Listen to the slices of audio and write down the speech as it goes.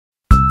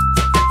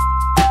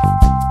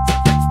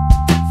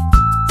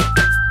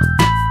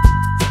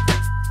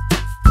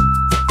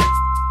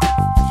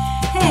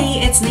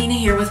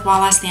with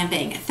Walla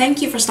Stamping.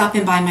 Thank you for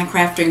stopping by my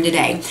craft room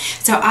today.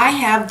 So I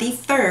have the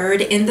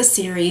third in the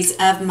series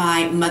of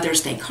my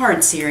Mother's Day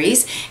card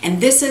series, and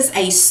this is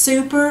a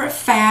super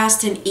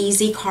fast and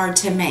easy card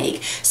to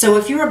make. So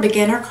if you're a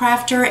beginner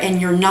crafter and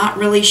you're not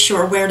really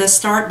sure where to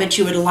start, but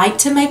you would like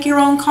to make your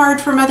own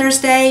card for Mother's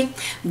Day,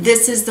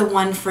 this is the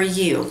one for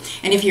you.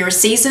 And if you're a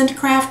seasoned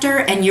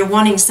crafter and you're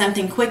wanting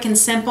something quick and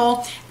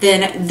simple,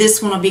 then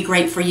this one will be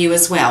great for you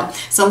as well.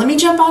 So let me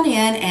jump on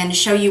in and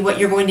show you what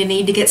you're going to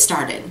need to get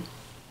started.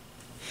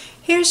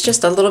 Here's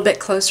just a little bit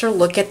closer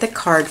look at the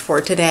card for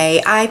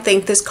today. I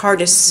think this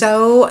card is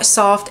so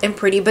soft and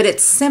pretty, but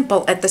it's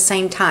simple at the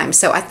same time.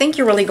 So I think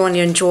you're really going to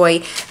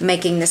enjoy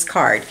making this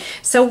card.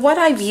 So what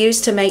I've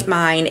used to make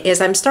mine is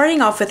I'm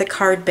starting off with a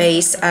card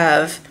base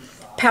of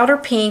powder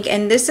pink,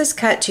 and this is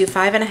cut to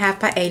 5.5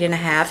 by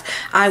 8.5.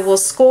 I will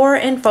score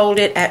and fold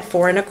it at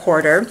 4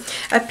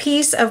 1/4. A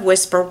piece of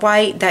Whisper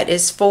White that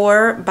is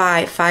 4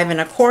 by 5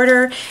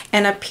 1/4,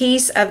 and a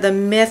piece of the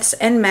Myths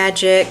and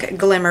Magic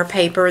glimmer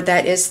paper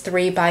that is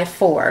 3 by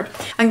 4.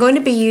 I'm going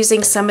to be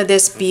using some of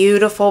this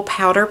beautiful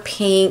powder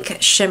pink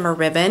shimmer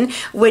ribbon,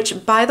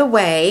 which, by the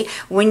way,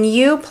 when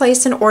you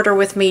place an order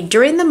with me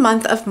during the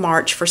month of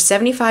March for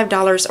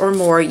 $75 or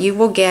more, you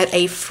will get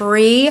a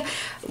free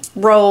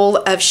roll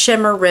of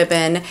shimmer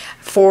ribbon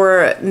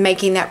for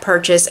making that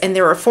purchase, and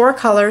there are 4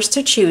 colors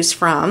to choose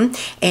from,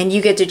 and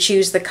you get to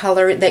choose the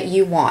color that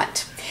you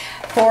want.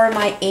 For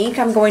my ink,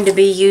 I'm going to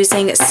be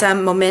using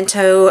some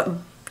Memento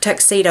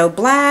Tuxedo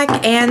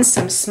Black and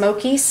some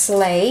Smoky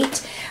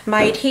Slate.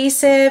 My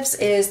adhesives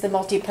is the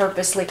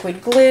multi-purpose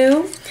liquid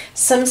glue,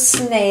 some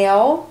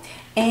snail,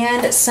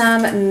 and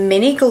some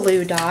mini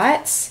glue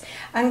dots.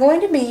 I'm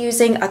going to be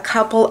using a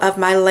couple of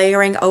my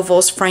Layering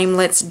Ovals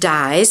Framelits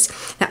dies.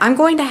 Now I'm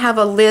going to have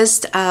a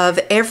list of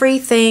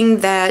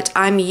everything that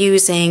I'm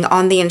using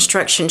on the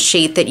instruction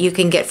sheet that you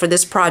can get for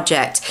this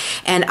project,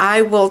 and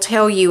I will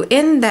tell you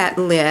in that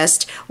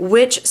list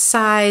which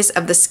size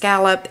of the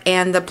scallop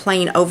and the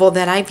plain oval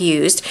that I've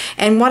used.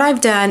 And what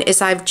I've done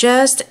is I've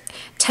just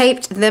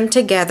taped them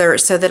together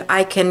so that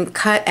I can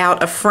cut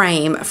out a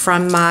frame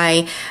from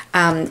my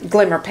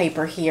glimmer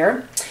paper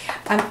here.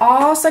 I'm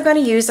also going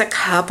to use a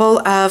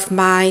couple of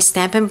my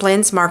Stampin'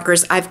 Blends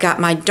markers. I've got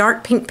my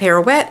dark pink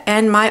Pirouette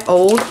and my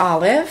old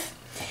olive.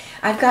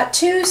 I've got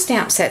 2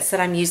 stamp sets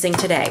that I'm using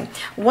today.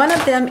 One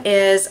of them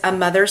is a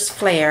Mother's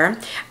Flair.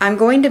 I'm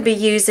going to be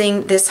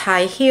using this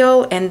high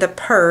heel and the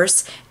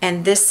purse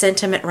and this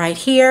sentiment right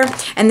here.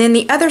 And then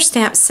the other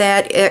stamp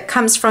set, it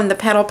comes from the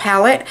Petal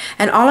Palette,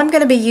 and all I'm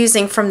going to be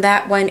using from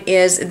that one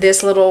is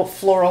this little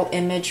floral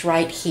image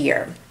right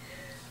here.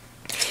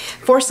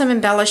 For some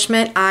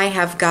embellishment, I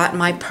have got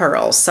my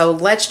pearls. So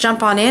let's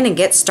jump on in and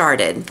get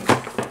started.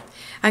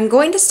 I'm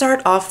going to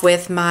start off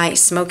with my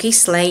Smoky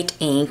Slate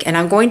ink, and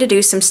I'm going to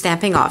do some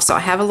stamping off. So I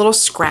have a little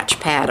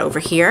scratch pad over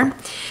here.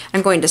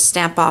 I'm going to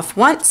stamp off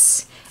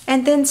once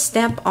and then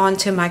stamp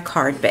onto my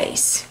card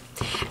base.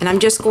 And I'm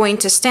just going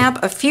to stamp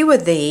a few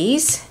of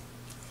these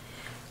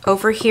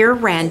over here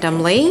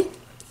randomly.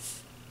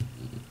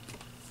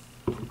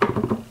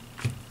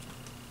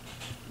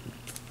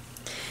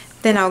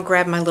 Then I'll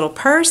grab my little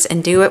purse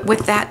and do it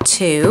with that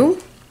too.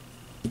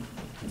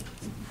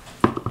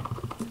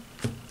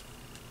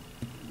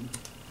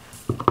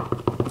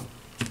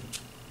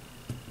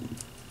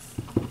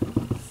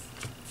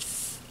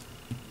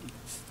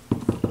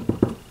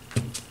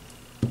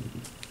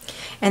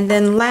 And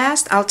then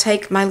last, I'll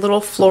take my little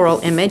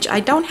floral image.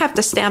 I don't have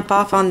to stamp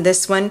off on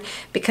this one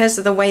because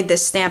of the way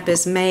this stamp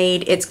is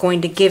made. It's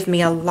going to give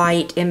me a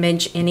light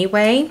image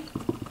anyway.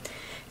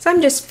 So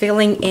I'm just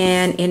filling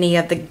in any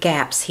of the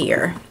gaps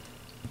here.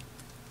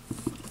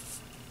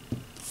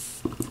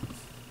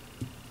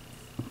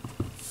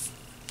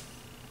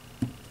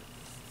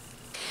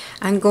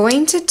 I'm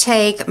going to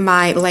take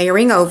my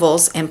layering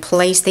ovals and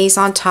place these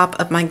on top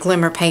of my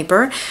glimmer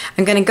paper.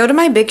 I'm going to go to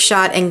my Big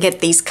Shot and get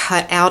these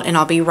cut out, and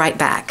I'll be right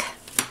back.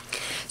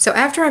 So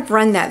after I've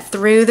run that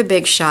through the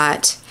Big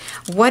Shot,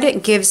 what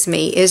it gives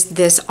me is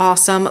this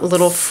awesome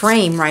little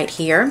frame right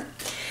here.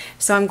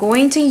 So I'm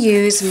going to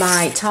use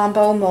my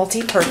Tombow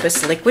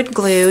multi-purpose liquid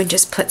glue and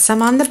just put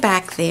some on the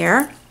back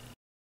there.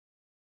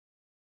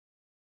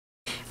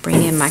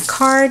 Bring in my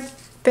card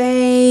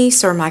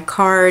base or my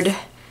card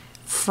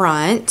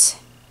front.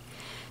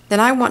 Then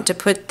I want to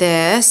put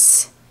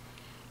this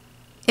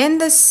in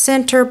the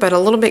center but a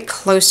little bit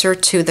closer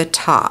to the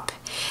top.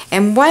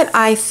 And what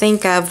I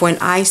think of when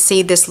I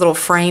see this little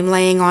frame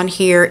laying on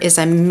here is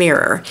a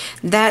mirror.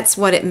 That's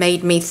what it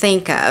made me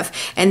think of.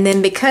 And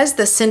then because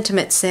the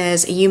sentiment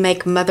says you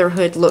make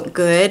motherhood look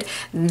good,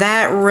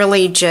 that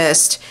really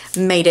just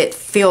made it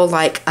feel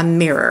like a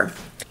mirror.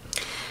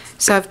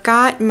 So I've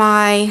got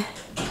my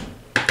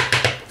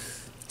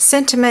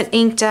sentiment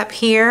inked up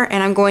here,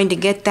 and I'm going to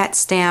get that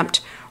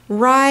stamped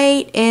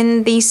right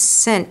in the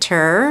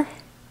center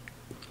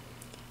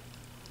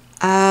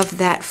of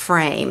that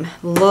frame.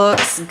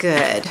 Looks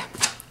good.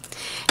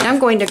 Now I'm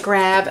going to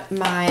grab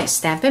my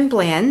Stampin'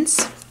 Blends,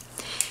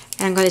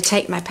 and I'm going to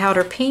take my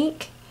powder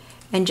pink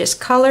and just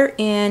color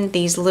in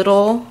these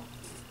little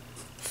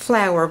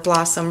flower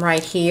blossom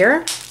right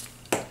here.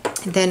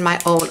 And then my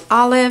old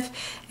olive,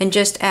 and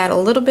just add a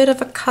little bit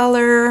of a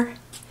color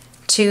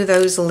to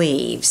those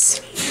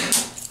leaves.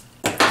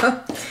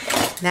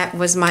 That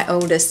was my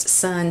oldest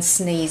son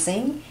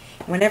sneezing.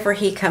 Whenever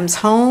he comes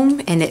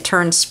home and it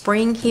turns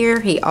spring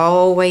here, he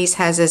always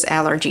has his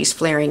allergies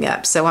flaring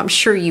up. So I'm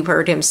sure you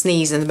heard him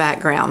sneeze in the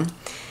background.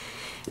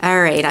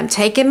 All right, I'm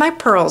taking my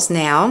pearls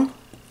now,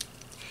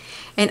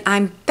 and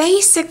I'm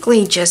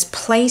basically just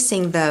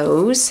placing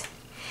those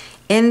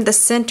in the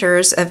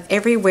centers of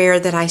everywhere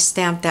that I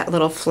stamped that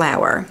little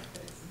flower.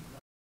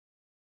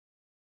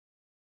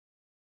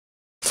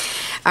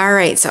 All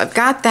right, so I've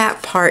got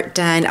that part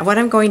done. What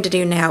I'm going to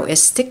do now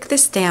is stick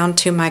this down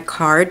to my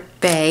card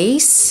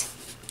base.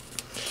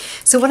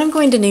 So what I'm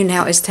going to do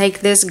now is take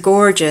this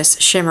gorgeous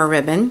shimmer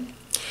ribbon.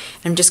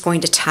 I'm just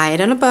going to tie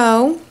it in a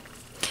bow.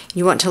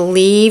 You want to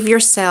leave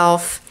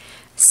yourself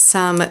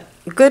some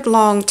good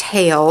long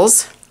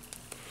tails.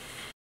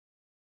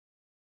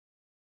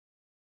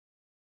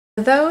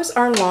 Those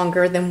are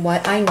longer than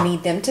what I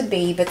need them to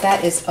be, but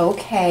that is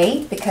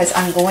okay because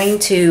I'm going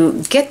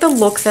to get the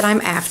look that I'm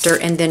after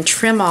and then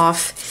trim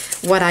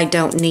off what I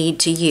don't need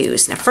to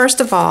use. Now, first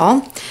of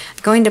all,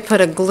 I'm going to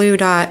put a glue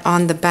dot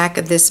on the back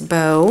of this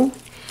bow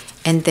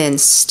and then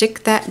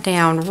stick that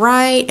down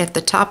right at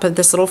the top of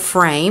this little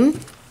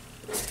frame.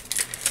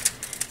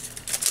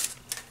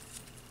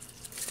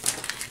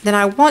 Then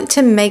I want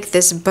to make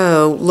this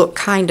bow look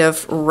kind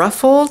of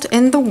ruffled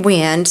in the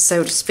wind,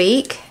 so to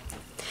speak.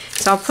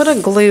 So I'll put a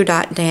glue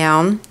dot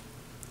down,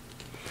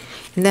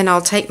 and then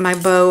I'll take my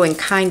bow and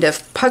kind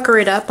of pucker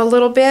it up a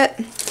little bit.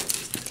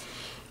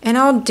 And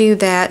I'll do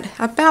that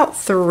about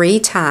 3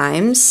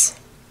 times.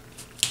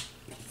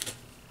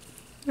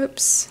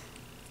 Oops.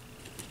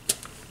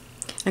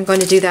 I'm going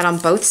to do that on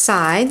both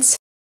sides.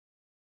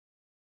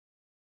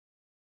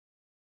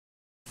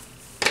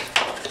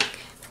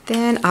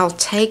 Then I'll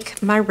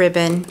take my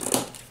ribbon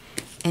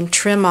and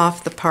trim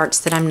off the parts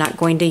that I'm not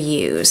going to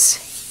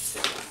use.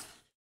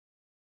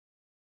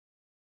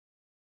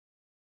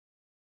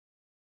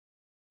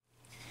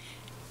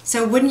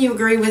 So wouldn't you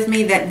agree with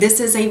me that this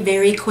is a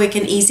very quick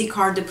and easy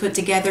card to put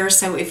together?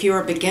 So if you're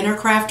a beginner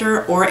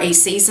crafter or a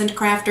seasoned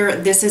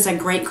crafter, this is a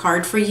great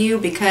card for you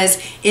because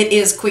it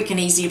is quick and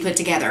easy to put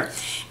together.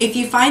 If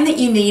you find that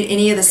you need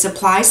any of the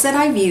supplies that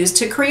I've used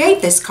to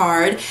create this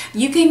card,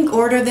 you can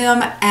order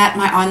them at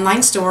my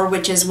online store,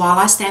 which is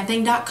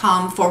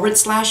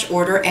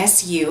wallastamping.com/order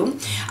SU.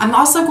 I'm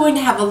also going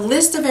to have a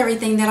list of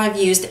everything that I've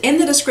used in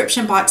the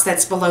description box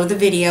that's below the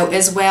video,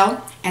 as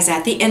well as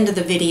at the end of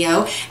the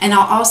video, and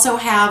I'll also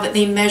have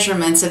the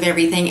measurements of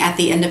everything at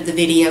the end of the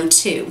video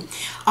too.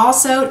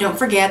 Also, don't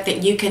forget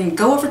that you can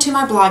go over to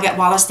my blog at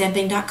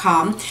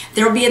wallastamping.com.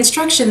 There will be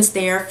instructions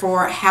there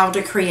for how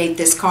to create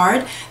this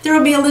card. There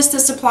will be a list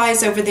of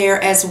supplies over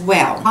there as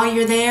well. While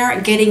you're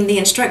there getting the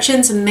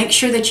instructions, make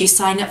sure that you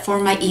sign up for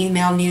my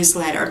email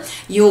newsletter.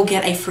 You'll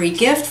get a free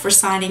gift for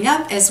signing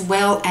up, as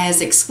well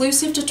as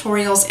exclusive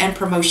tutorials and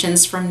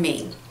promotions from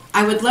me.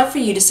 I would love for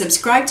you to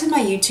subscribe to my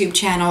YouTube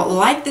channel,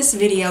 like this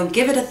video,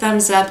 give it a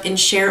thumbs up, and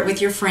share it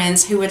with your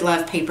friends who would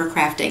love paper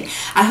crafting.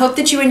 I hope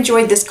that you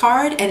enjoyed this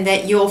card and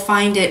that you'll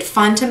find it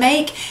fun to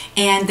make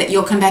and that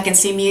you'll come back and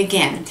see me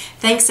again.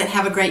 Thanks and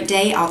have a great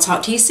day. I'll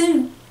talk to you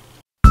soon.